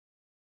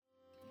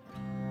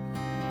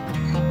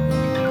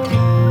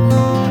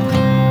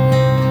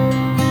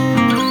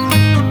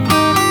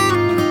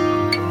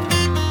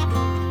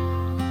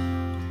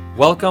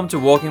Welcome to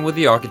Walking with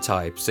the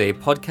Archetypes, a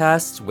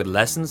podcast with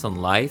lessons on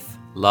life,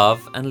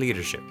 love, and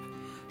leadership.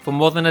 For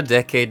more than a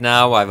decade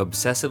now, I've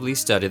obsessively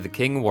studied the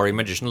King, Warrior,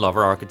 Magician,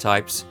 Lover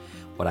archetypes,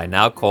 what I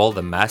now call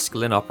the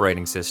masculine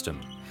operating system.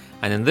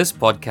 And in this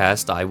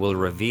podcast, I will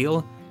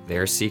reveal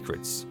their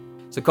secrets.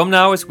 So come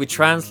now as we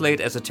translate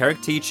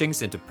esoteric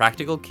teachings into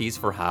practical keys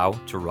for how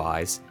to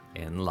rise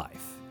in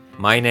life.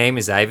 My name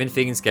is Eivind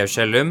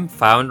Figenschou-Schellum,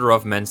 founder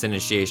of Men's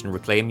Initiation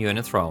Reclaim You in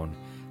a Throne,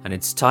 and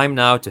it's time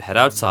now to head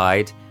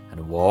outside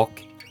and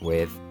walk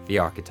with the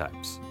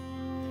archetypes.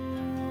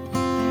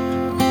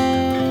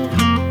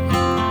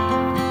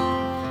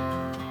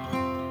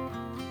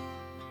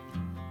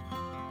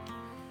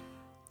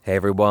 Hey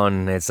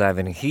everyone, it's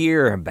Ivan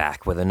here,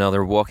 back with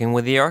another Walking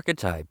with the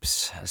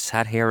Archetypes. I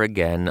sat here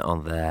again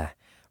on the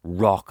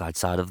rock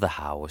outside of the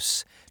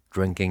house,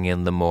 drinking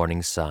in the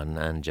morning sun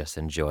and just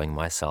enjoying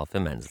myself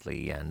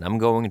immensely. And I'm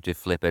going to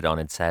flip it on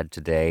its head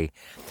today.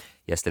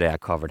 Yesterday I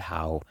covered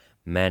how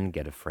men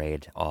get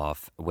afraid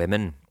of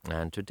women,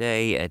 and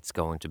today it's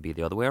going to be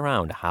the other way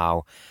around,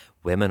 how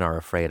women are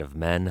afraid of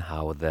men,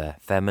 how the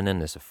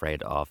feminine is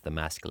afraid of the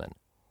masculine.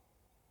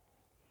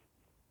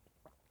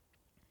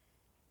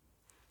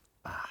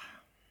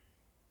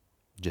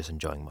 Just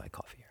enjoying my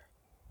coffee here.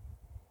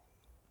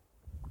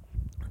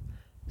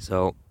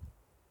 So,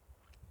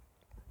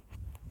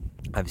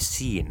 I've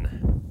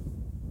seen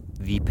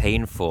the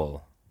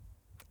painful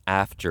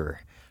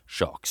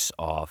aftershocks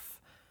of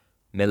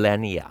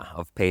millennia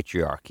of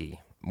patriarchy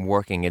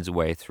working its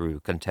way through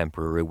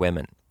contemporary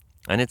women,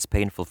 and it's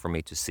painful for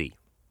me to see.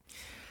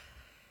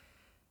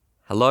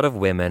 A lot of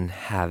women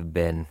have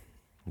been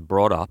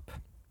brought up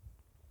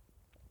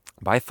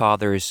by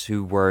fathers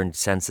who weren't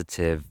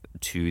sensitive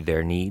to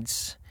their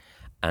needs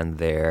and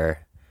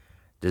their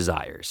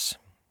desires,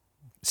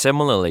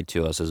 similarly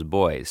to us as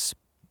boys,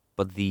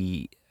 but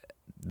the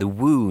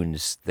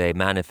wounds, they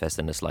manifest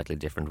in a slightly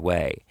different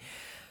way.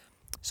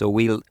 So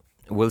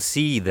we'll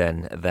see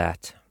then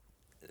that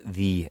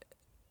the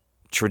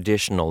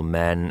traditional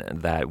men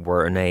that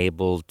were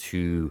unable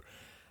to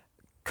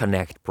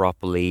connect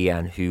properly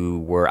and who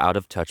were out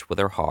of touch with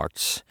their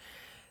hearts,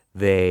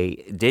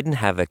 they didn't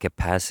have a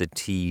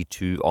capacity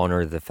to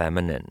honor the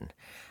feminine.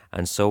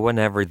 And so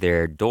whenever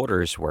their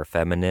daughters were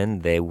feminine,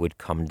 they would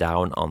come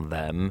down on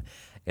them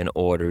in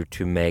order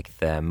to make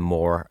them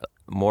more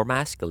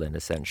masculine,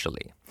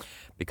 essentially,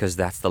 because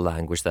that's the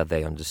language that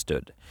they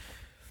understood.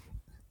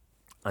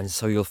 And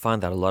so you'll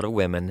find that a lot of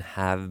women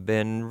have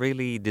been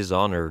really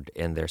dishonored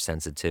in their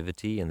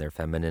sensitivity and their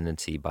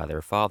femininity by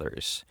their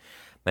fathers.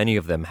 Many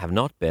of them have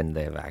not been.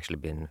 They have actually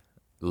been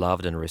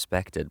loved and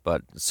respected,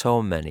 but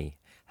so many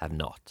have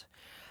not.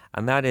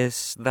 And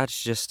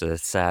that's just a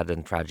sad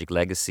and tragic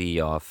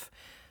legacy of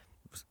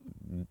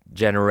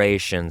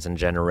generations and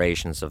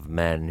generations of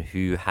men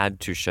who had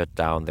to shut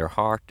down their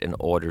heart in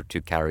order to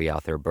carry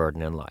out their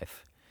burden in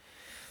life.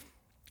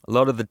 A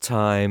lot of the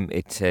time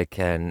it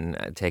can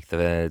take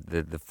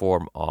the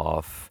form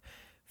of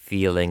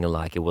feeling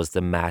like it was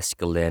the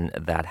masculine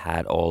that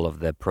had all of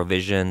the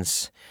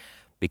provisions,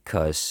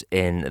 because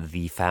in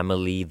the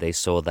family they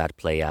saw that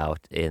play out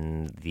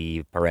in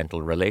the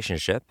parental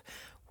relationship,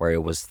 where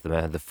it was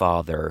the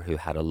father who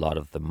had a lot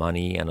of the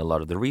money and a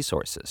lot of the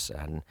resources.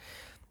 And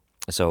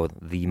so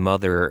the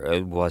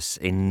mother was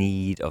in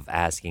need of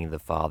asking the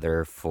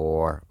father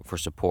for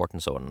support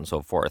and so on and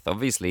so forth.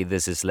 Obviously,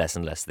 this is less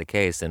and less the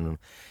case in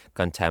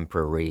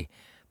contemporary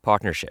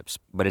partnerships,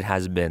 but it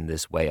has been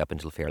this way up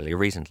until fairly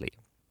recently.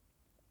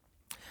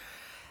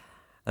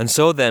 And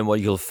so then what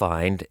you'll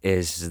find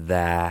is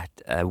that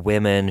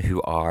women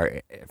who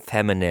are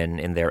feminine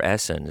in their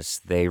essence,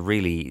 they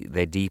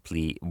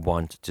deeply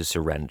want to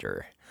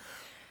surrender.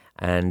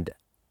 And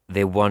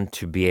they want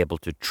to be able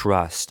to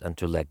trust and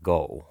to let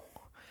go.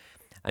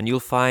 And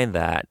you'll find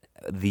that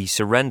the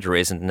surrender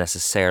isn't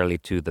necessarily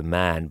to the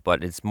man,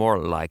 but it's more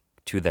like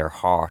to their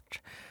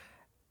heart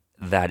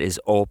that is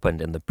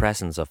opened in the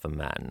presence of a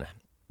man.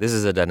 This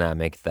is a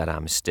dynamic that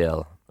I'm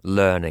still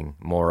learning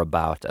more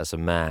about as a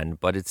man,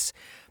 but it's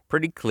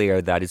pretty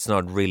clear that it's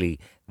not really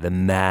the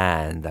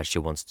man that she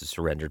wants to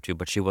surrender to,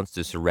 but she wants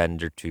to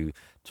surrender to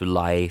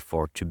life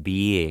or to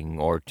being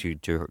or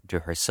to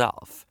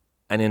herself.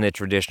 And in a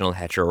traditional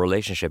hetero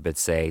relationship,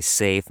 it's a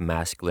safe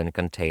masculine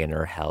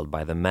container held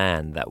by the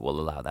man that will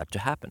allow that to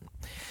happen.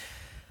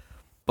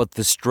 But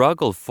the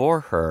struggle for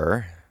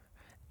her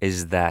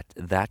is that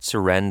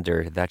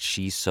surrender that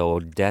she so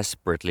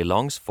desperately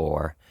longs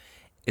for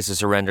is a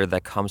surrender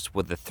that comes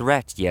with the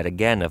threat, yet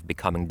again, of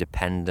becoming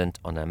dependent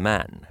on a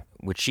man,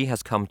 which she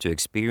has come to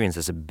experience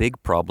as a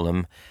big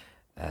problem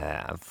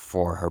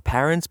for her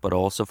parents, but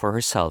also for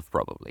herself,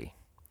 probably.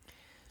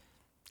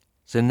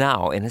 So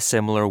now, in a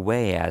similar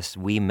way as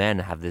we men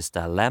have this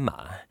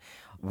dilemma,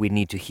 we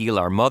need to heal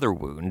our mother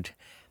wound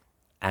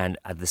and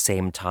at the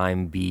same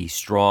time be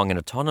strong and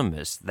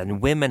autonomous,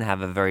 then women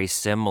have a very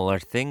similar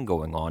thing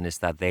going on, is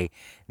that they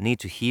need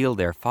to heal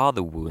their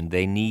father wound.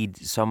 They need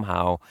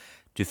somehow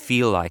to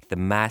feel like the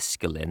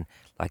masculine,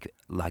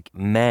 like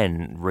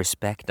men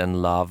respect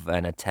and love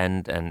and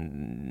attend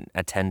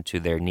to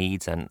their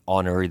needs and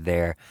honor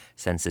their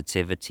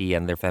sensitivity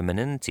and their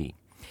femininity.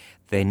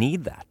 They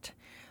need that.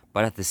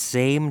 But at the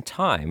same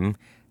time,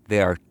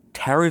 they are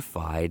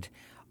terrified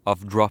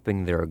of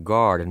dropping their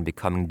guard and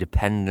becoming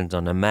dependent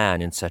on a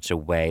man in such a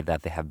way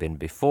that they have been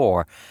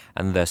before,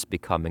 and thus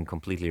becoming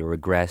completely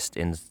regressed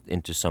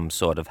into some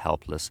sort of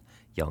helpless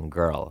young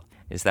girl.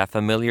 Is that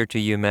familiar to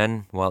you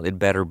men? Well, it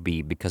better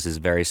be, because it's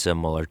very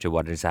similar to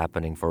what is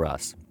happening for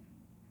us.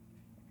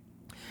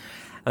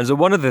 And so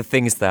one of the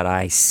things that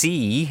I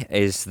see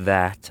is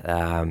that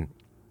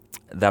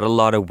that a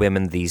lot of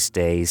women these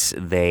days,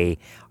 they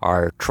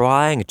are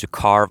trying to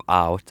carve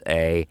out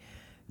a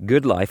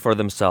good life for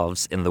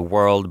themselves in the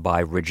world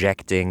by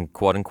rejecting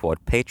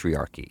quote-unquote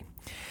patriarchy.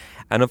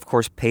 And of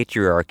course,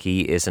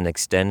 patriarchy is an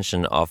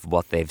extension of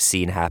what they've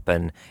seen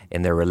happen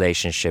in their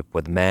relationship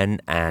with men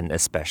and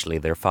especially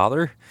their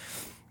father.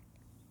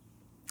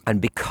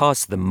 And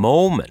because the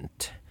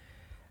moment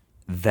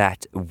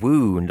that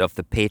wound of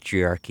the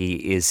patriarchy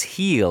is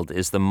healed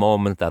is the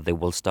moment that they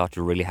will start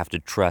to really have to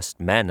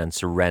trust men and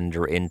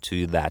surrender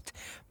into that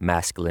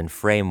masculine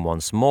frame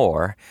once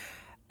more.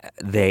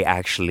 They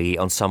actually,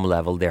 on some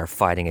level, they're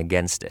fighting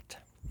against it.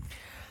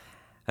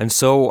 And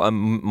so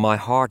my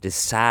heart is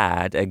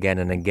sad again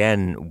and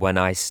again when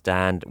I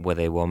stand with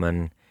a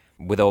woman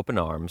with open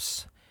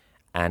arms,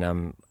 and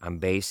I'm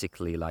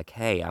basically like,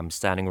 hey, I'm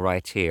standing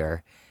right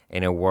here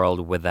in a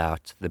world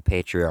without the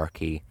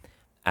patriarchy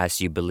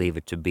as you believe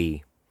it to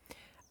be.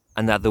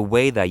 And that the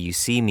way that you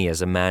see me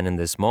as a man in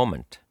this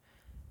moment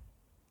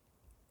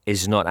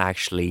is not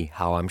actually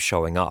how I'm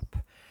showing up.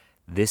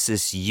 This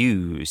is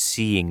you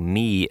seeing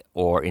me,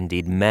 or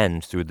indeed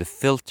men, through the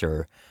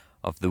filter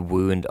of the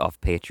wound of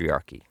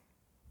patriarchy.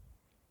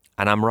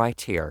 And I'm right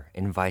here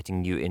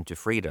inviting you into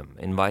freedom,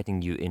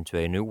 inviting you into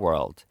a new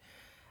world.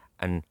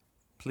 And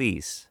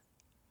please,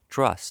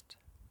 trust.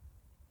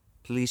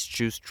 Please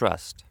choose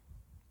trust.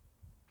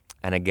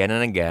 And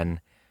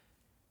again,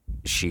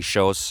 she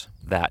shows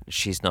that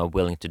she's not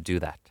willing to do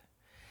that.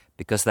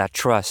 Because that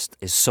trust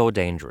is so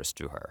dangerous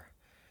to her.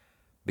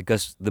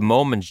 Because the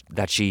moment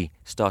that she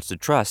starts to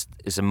trust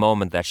is a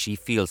moment that she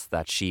feels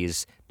that she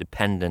is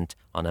dependent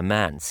on a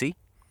man. See?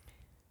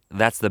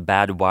 That's the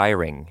bad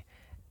wiring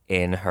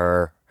in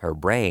her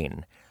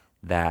brain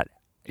that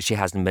she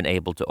hasn't been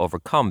able to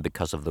overcome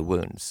because of the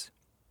wounds.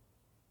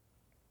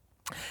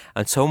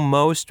 And so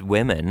most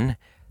women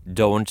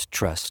don't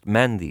trust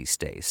men these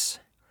days,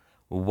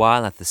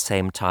 while at the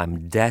same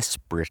time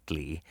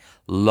desperately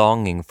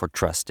longing for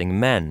trusting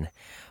men.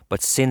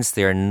 But since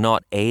they're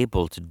not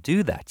able to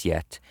do that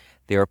yet,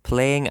 they are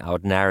playing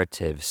out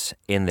narratives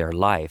in their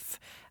life.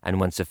 And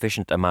when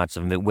sufficient amounts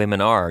of women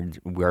are,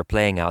 we're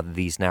playing out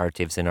these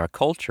narratives in our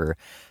culture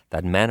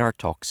that men are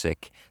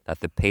toxic,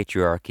 that the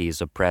patriarchy is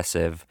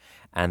oppressive,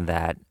 and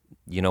that,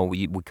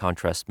 we can't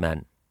trust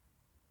men.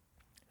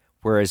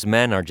 Whereas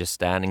men are just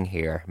standing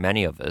here,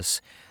 many of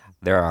us,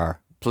 there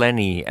are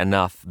plenty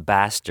enough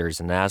bastards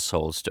and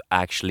assholes to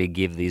actually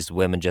give these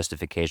women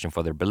justification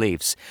for their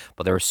beliefs.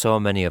 But there are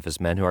so many of us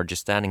men who are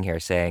just standing here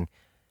saying,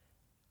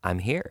 I'm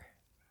here.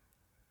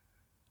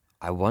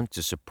 I want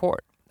to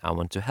support. I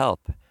want to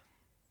help.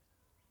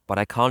 But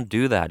I can't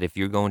do that if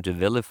you're going to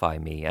vilify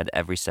me at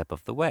every step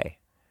of the way.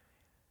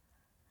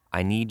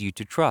 I need you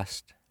to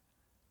trust.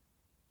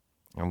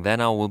 And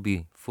then I will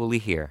be fully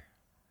here.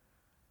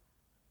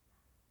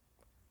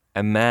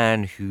 A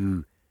man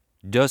who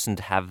doesn't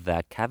have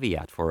that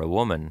caveat for a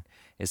woman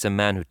is a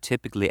man who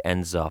typically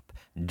ends up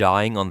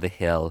dying on the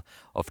hill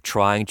of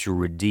trying to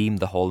redeem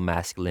the whole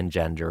masculine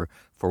gender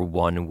for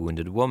one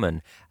wounded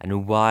woman.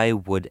 And why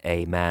would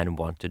a man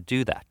want to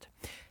do that?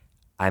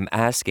 I'm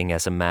asking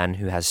as a man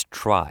who has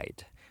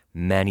tried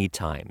many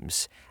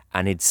times,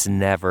 and it's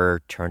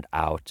never turned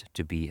out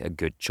to be a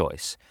good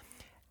choice.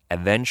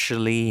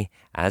 Eventually,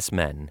 as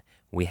men,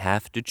 we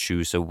have to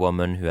choose a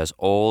woman who has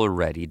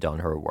already done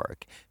her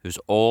work, who's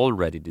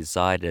already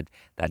decided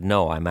that,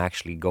 no, I'm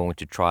actually going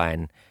to try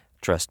and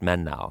trust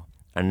men now.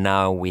 And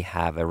now we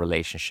have a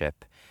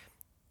relationship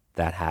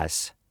that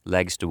has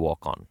legs to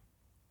walk on.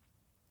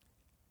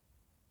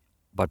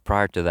 But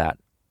prior to that,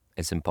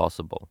 it's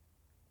impossible.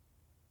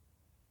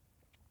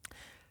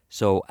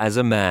 So as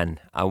a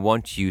man, I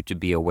want you to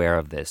be aware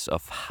of this,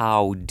 of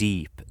how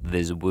deep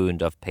this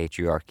wound of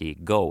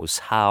patriarchy goes,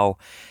 how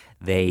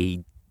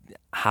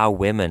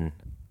women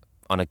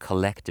on a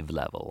collective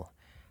level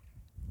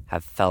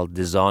have felt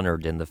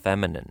dishonored in the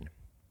feminine.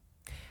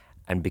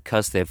 And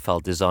because they've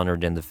felt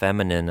dishonored in the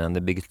feminine and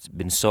they've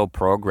been so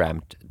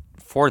programmed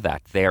for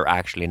that, they're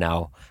actually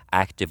now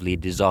actively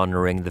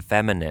dishonoring the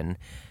feminine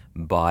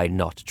by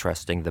not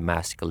trusting the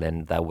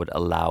masculine that would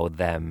allow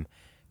them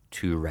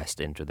to rest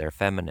into their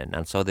feminine.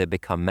 And so they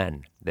become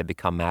men. They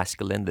become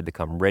masculine, they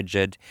become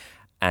rigid,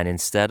 and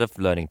instead of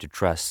learning to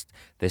trust,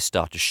 they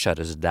start to shut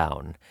us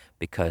down,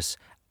 because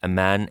a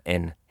man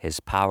in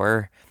his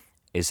power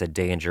is a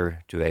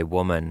danger to a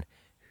woman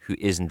who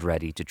isn't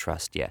ready to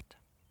trust yet.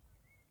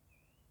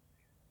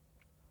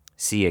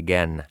 See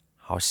again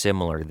how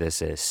similar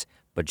this is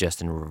but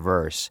just in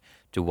reverse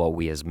to what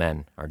we as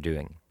men are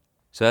doing.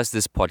 So as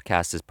this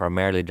podcast is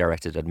primarily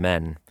directed at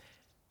men,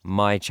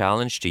 my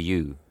challenge to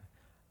you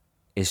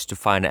is to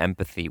find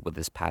empathy with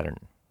this pattern,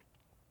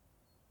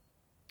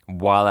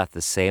 while at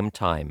the same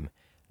time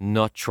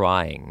not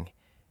trying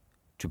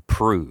to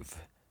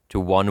prove to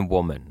one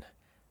woman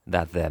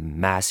that the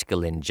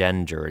masculine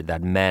gender,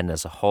 that men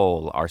as a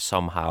whole are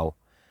somehow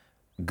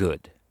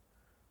good.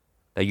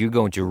 That you're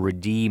going to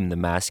redeem the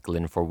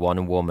masculine for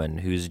one woman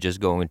who's just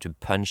going to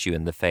punch you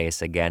in the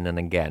face again and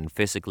again,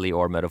 physically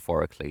or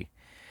metaphorically.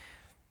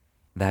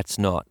 That's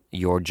not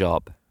your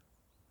job.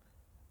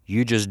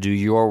 You just do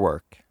your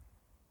work.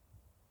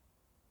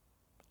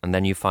 And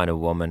then you find a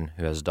woman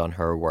who has done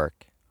her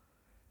work.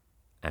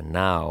 And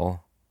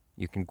now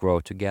you can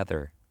grow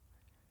together.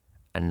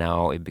 And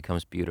now it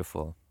becomes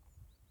beautiful.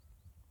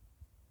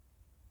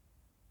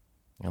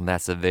 And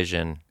that's a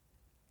vision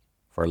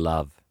for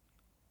love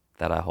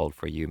that I hold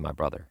for you, my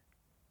brother.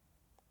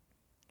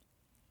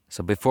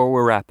 So before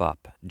we wrap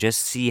up, just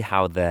see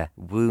how the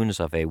wounds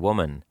of a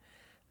woman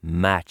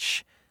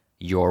match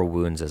your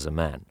wounds as a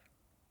man.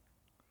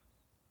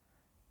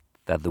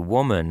 That the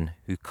woman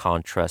who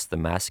can't trust the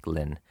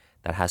masculine,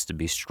 that has to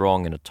be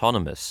strong and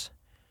autonomous,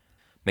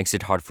 makes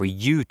it hard for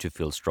you to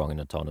feel strong and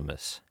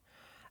autonomous.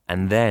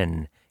 And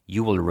then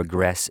you will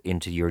regress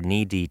into your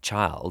needy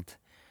child.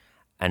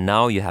 And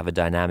now you have a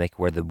dynamic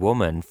where the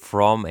woman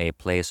from a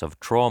place of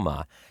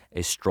trauma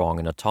is strong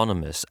and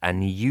autonomous,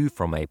 and you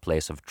from a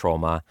place of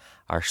trauma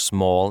are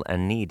small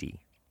and needy.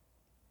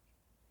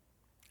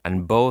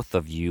 And both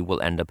of you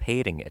will end up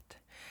hating it.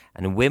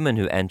 And women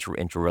who enter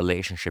into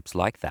relationships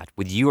like that,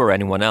 with you or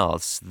anyone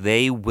else,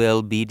 they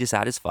will be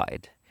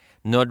dissatisfied,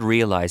 not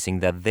realizing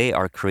that they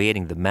are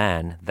creating the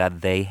man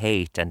that they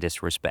hate and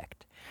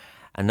disrespect.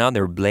 And now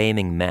they're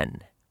blaming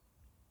men.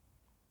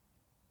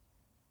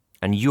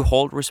 And you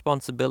hold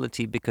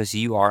responsibility because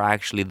you are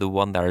actually the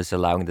one that is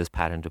allowing this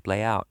pattern to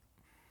play out.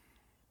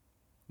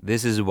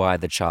 This is why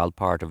the child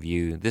part of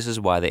you, this is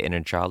why the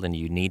inner child in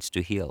you needs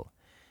to heal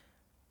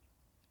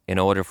in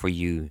order for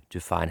you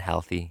to find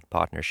healthy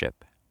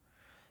partnership.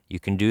 You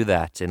can do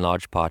that in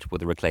large part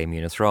with Reclaim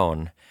Your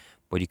Throne,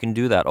 but you can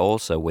do that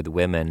also with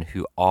women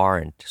who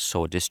aren't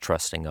so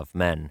distrusting of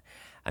men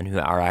and who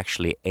are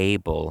actually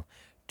able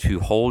to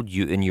hold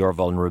you in your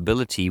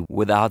vulnerability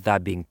without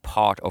that being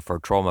part of her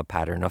trauma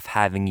pattern of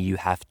having you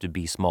have to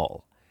be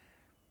small.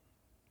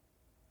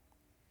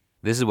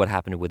 This is what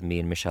happened with me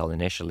and Michelle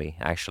initially,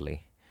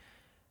 actually.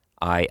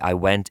 I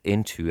went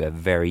into a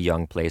very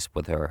young place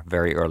with her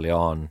very early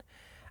on,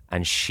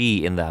 and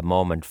she in that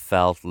moment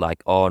felt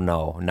like, oh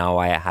no, now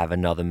I have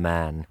another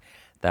man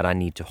that I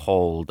need to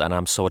hold, and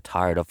I'm so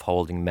tired of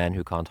holding men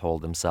who can't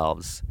hold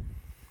themselves.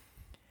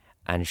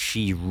 And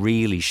she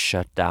really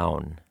shut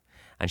down.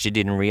 And she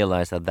didn't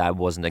realize that that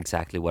wasn't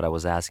exactly what I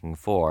was asking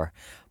for.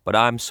 But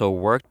I'm so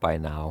worked by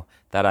now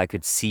that I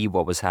could see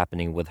what was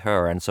happening with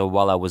her. And so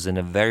while I was in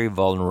a very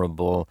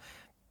vulnerable,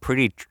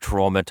 pretty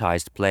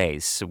traumatized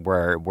place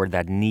where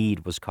that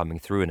need was coming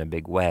through in a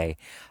big way,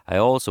 I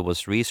also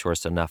was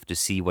resourced enough to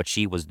see what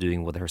she was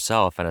doing with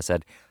herself. And I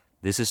said,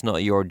 this is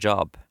not your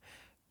job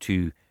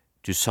to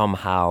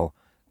somehow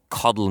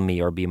cuddle me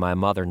or be my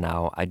mother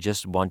now. I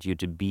just want you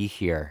to be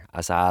here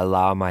as I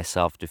allow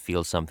myself to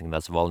feel something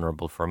that's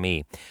vulnerable for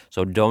me.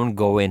 So don't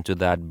go into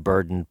that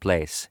burdened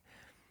place.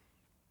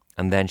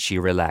 And then she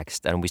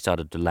relaxed and we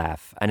started to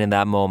laugh. And in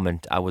that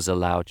moment, I was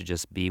allowed to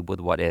just be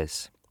with what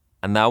is.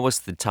 And that was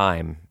the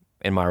time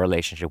in my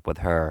relationship with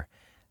her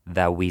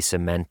that we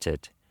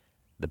cemented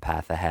the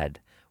path ahead,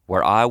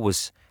 where I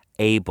was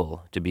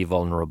able to be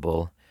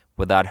vulnerable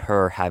without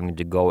her having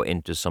to go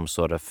into some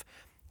sort of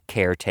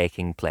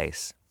caretaking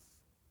place.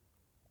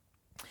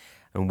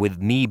 And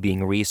with me being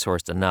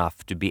resourced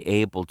enough to be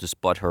able to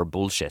spot her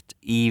bullshit,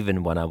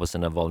 even when I was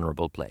in a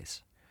vulnerable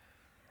place.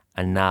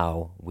 And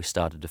now we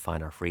started to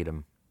find our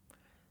freedom.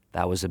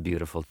 That was a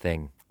beautiful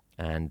thing,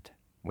 and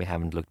we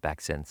haven't looked back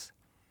since.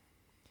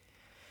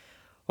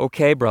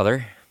 Okay,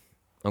 brother.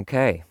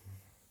 Okay.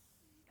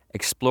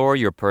 Explore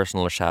your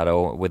personal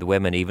shadow with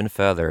women even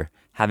further,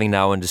 having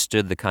now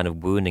understood the kind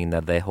of wounding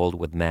that they hold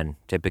with men,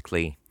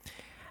 typically,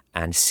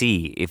 and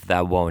see if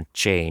that won't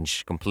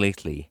change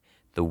completely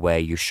the way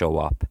you show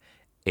up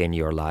in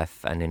your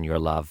life and in your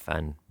love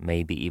and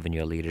maybe even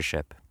your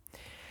leadership.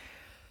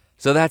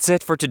 So that's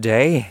it for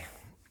today.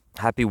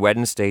 Happy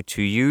Wednesday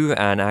to you.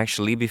 And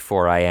actually,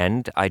 before I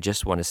end, I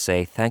just want to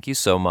say thank you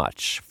so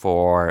much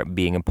for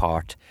being a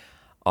part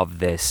of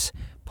this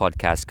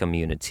podcast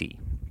community.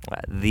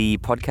 The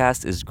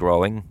podcast is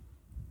growing.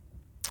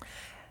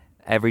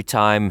 Every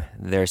time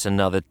there's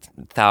another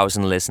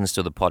 1,000 listens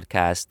to the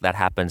podcast, that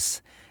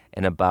happens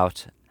in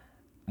about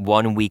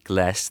 1 week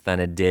less than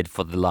it did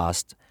for the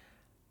last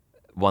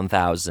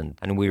 1,000.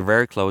 And we're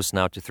very close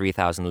now to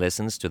 3,000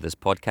 listens to this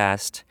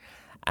podcast.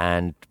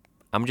 And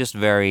I'm just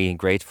very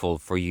grateful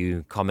for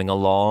you coming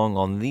along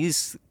on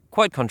these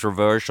quite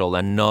controversial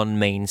and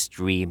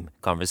non-mainstream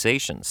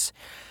conversations.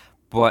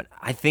 But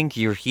I think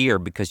you're here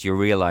because you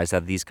realize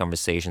that these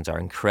conversations are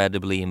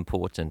incredibly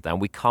important, and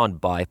we can't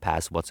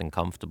bypass what's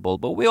uncomfortable,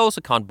 but we also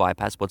can't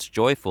bypass what's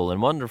joyful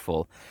and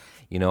wonderful,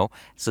 you know.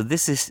 So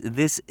this is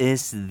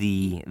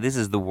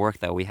the work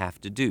that we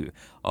have to do,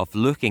 of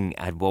looking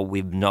at what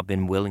we've not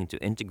been willing to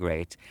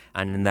integrate,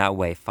 and in that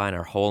way find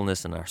our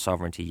wholeness and our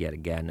sovereignty yet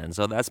again. And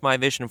so that's my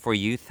vision for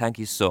you. Thank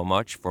you so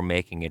much for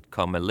making it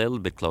come a little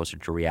bit closer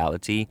to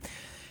reality,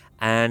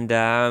 and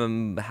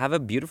have a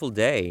beautiful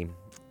day.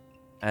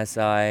 As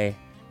I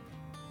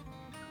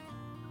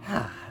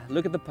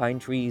look at the pine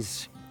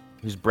trees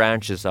whose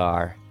branches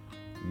are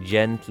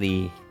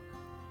gently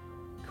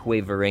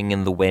quivering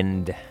in the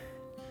wind,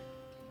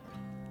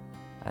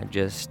 and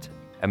just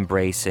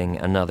embracing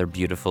another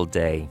beautiful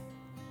day.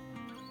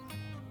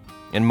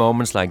 In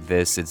moments like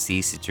this, it's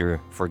easy to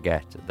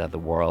forget that the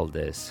world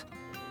is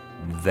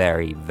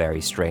very,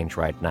 very strange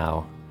right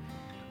now,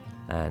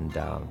 and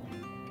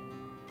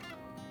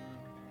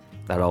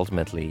that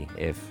ultimately,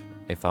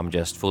 if I'm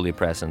just fully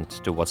present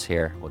to what's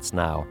here, what's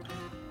now,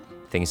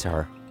 things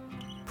are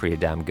pretty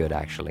damn good,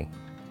 actually.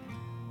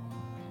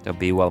 So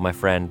be well, my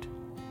friend.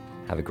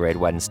 Have a great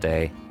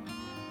Wednesday,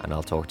 and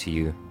I'll talk to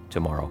you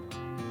tomorrow.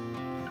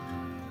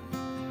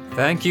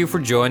 Thank you for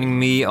joining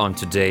me on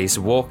today's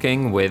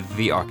Walking with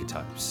the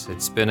Archetypes.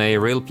 It's been a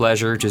real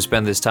pleasure to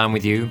spend this time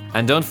with you.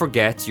 And don't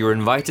forget, you're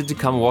invited to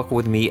come walk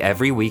with me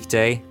every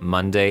weekday,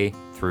 Monday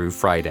through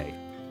Friday.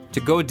 To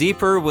go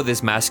deeper with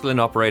this masculine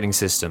operating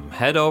system,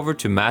 head over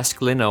to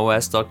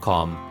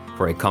masculineos.com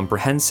for a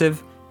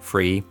comprehensive,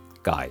 free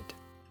guide.